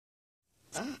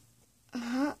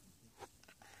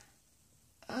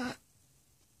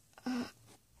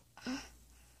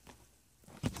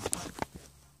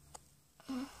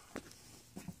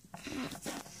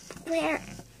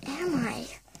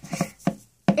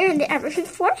in the Evergreen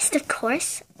Forest, of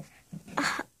course.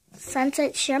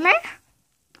 Sunset Shimmer?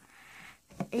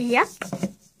 Yep.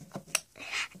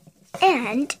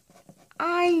 And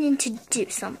I need to do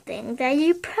something that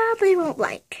you probably won't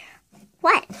like.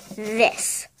 What?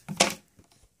 This.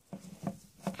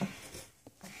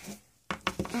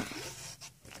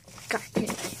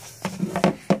 Gotcha.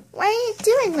 Why are you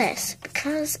doing this?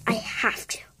 Because I have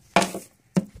to.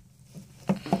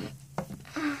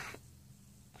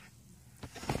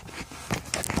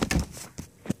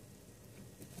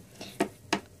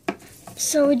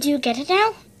 So do you get it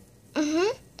now?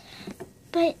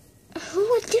 But who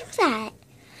would do that?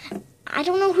 I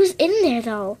don't know who's in there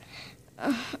though.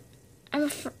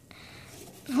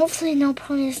 Hopefully no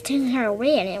pony is taking her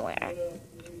away anywhere.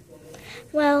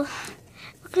 Well,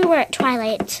 look, we're at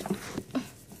Twilight.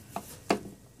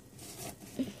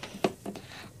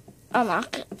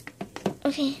 Unlock.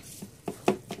 Okay.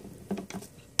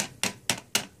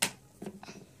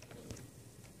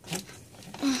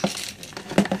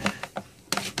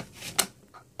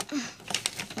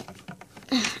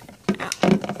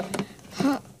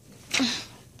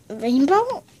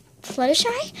 Rainbow?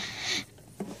 Fluttershy?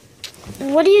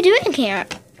 What are you doing here?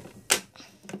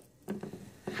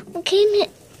 We came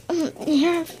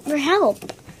here for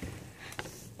help.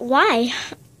 Why?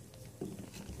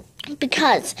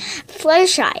 Because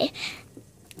Fluttershy?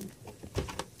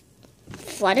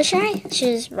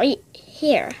 She's right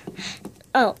here.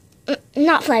 Oh,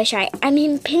 not Fluttershy. I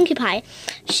mean Pinkie Pie.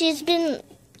 She's been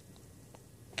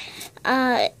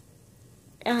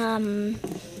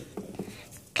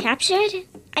captured,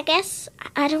 I guess.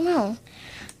 I don't know.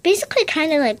 Basically,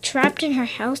 kind of like trapped in her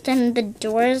house. Then the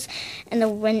doors and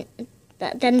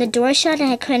then the door shut,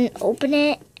 and I couldn't open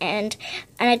it, and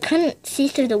I couldn't see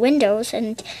through the windows.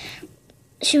 And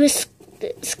she was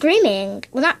screaming.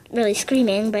 Well, not really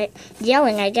screaming, but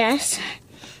yelling, I guess.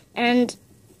 And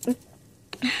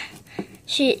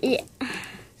she.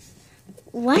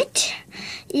 What?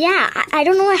 Yeah, I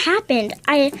don't know what happened.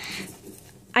 I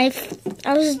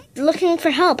was looking for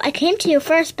help. I came to you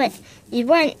first, but you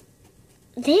weren't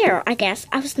there, I guess.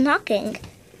 I was knocking.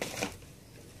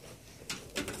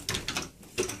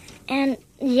 And,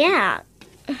 yeah.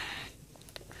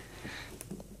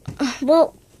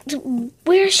 Well,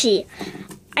 where is she?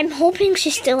 I'm hoping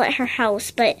she's still at her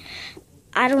house, but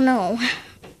I don't know.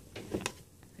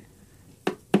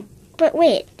 But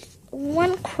wait,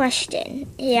 one question,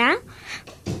 yeah?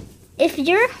 If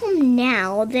you're home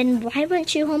now, then why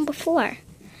weren't you home before?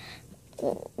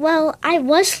 Well, I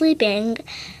was sleeping.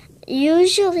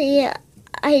 Usually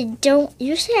I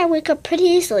wake up pretty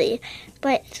easily,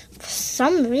 but for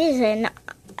some reason,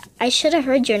 I should have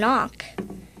heard your knock.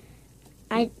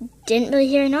 I didn't really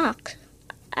hear a knock.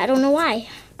 I don't know why.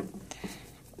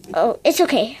 Oh, it's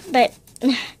okay, but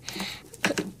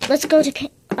let's go to,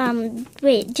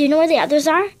 wait, do you know where the others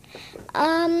are?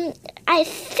 I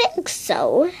think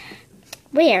so.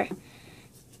 Where?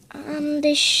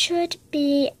 They should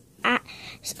be at,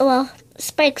 well,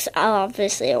 Spike's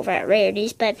obviously over at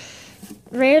Rarity's, but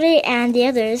Rarity and the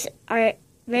others are,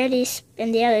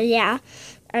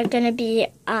 are gonna be,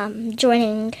 are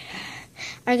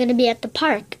gonna be at the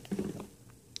park.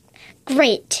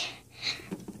 Great.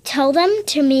 Tell them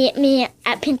to meet me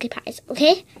at Pinkie Pie's,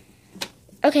 okay?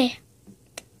 Okay.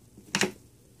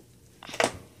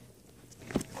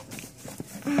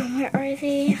 Where are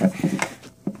they?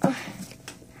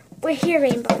 We're here,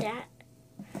 Rainbow Dad.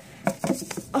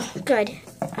 Oh, good.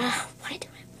 Why do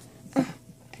I...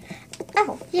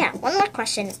 Oh, yeah, one more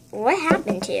question. What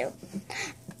happened to you?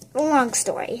 Long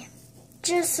story.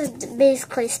 Just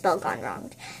basically spell gone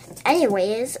wrong.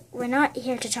 Anyways, we're not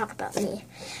here to talk about me.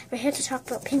 We're here to talk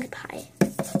about Pinkie Pie.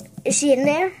 Is she in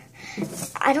there?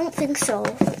 I don't think so.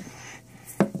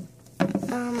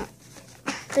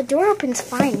 The door opens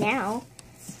fine now.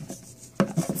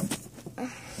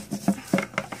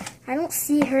 I don't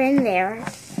see her in there.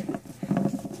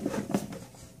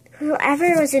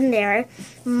 Whoever was in there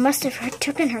must have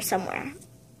taken her somewhere.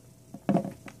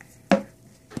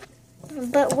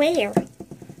 But where?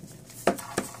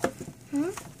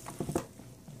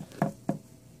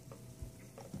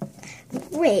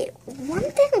 Wait, one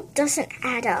thing doesn't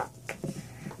add up.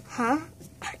 Huh?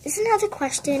 Isn't that the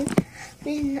question?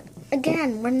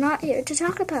 Again, we're not here to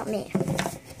talk about me.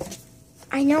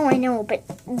 I know, but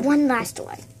one last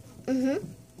one.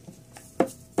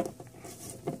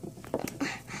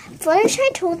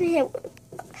 Fluttershy told me that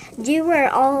you were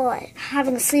all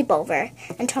having a sleepover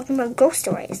and talking about ghost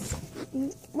stories.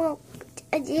 Well,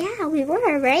 yeah, we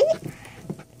were, right?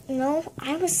 No,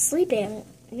 I was sleeping.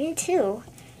 Me too.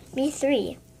 Me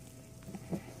 3.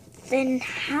 Then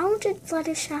how did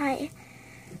Fluttershy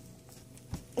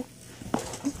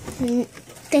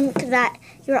think that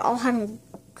you're all having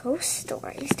ghost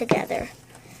stories together.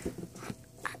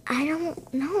 I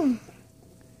don't know.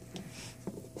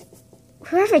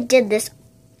 Whoever did this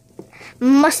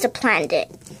must have planned it.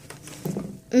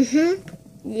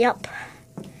 Yep.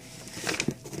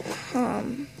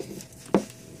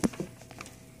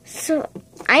 So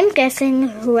I'm guessing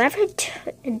whoever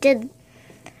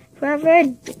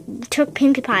took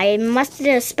Pinkie Pie must have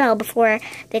did a spell before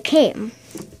they came.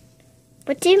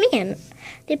 What do you mean?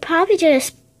 They probably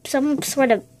did some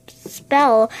sort of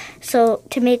spell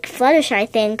to make Fluttershy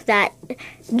think that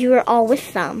you were all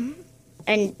with them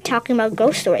and talking about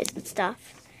ghost stories and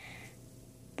stuff.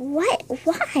 What?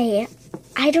 Why?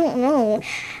 I don't know.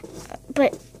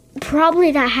 But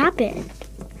probably that happened.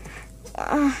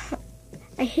 I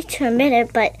hate to admit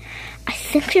it, but I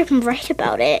think you're right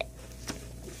about it.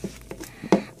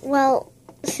 Well,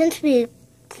 since we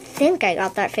think I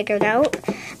got that figured out,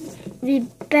 we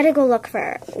better go look for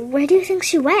her. Where do you think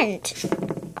she went?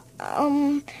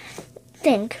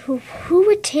 Think. Who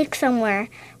would take somewhere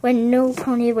where no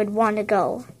pony would want to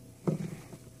go?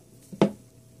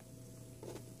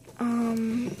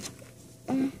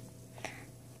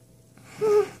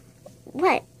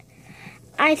 What?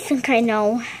 I think I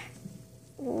know.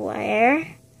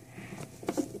 Where?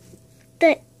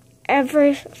 The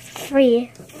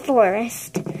Everfree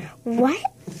Forest. What?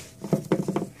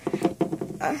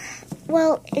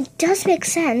 Well, it does make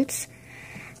sense.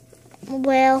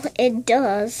 Well, it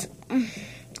does.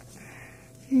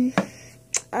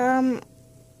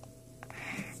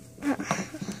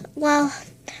 Well,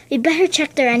 we better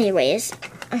check there anyways.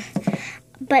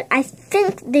 But I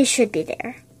think they should be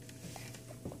there.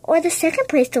 Or the second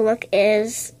place to look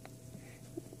is...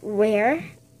 where?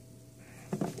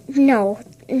 No.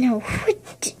 Who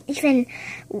would even...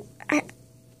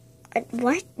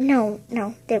 what? No.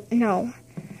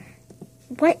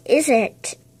 What is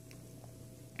it?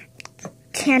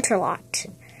 Canterlot.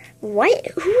 What?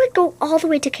 Who would go all the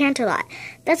way to Canterlot?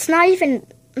 That's not even...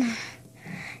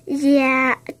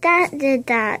 Yeah, that did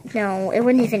that. No, it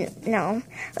wouldn't even... No.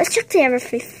 Let's check the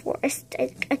Everfree Forest,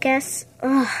 I guess.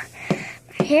 Ugh.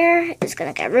 My hair is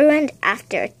gonna get ruined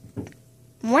after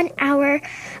 1 hour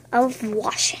of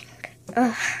washing.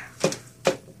 Ugh.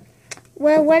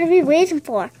 Well, what are we waiting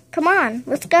for? Come on,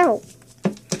 let's go.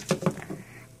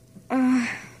 Are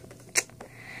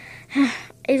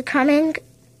you coming?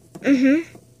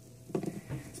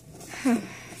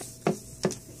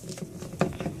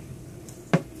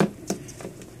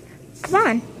 Come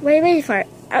on, what are you waiting for?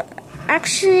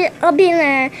 Actually, I'll be in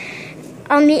there.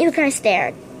 I'll meet you guys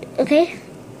there, okay?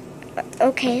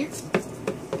 Okay.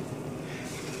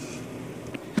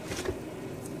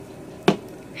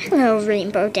 Hello,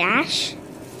 Rainbow Dash.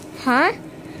 Huh?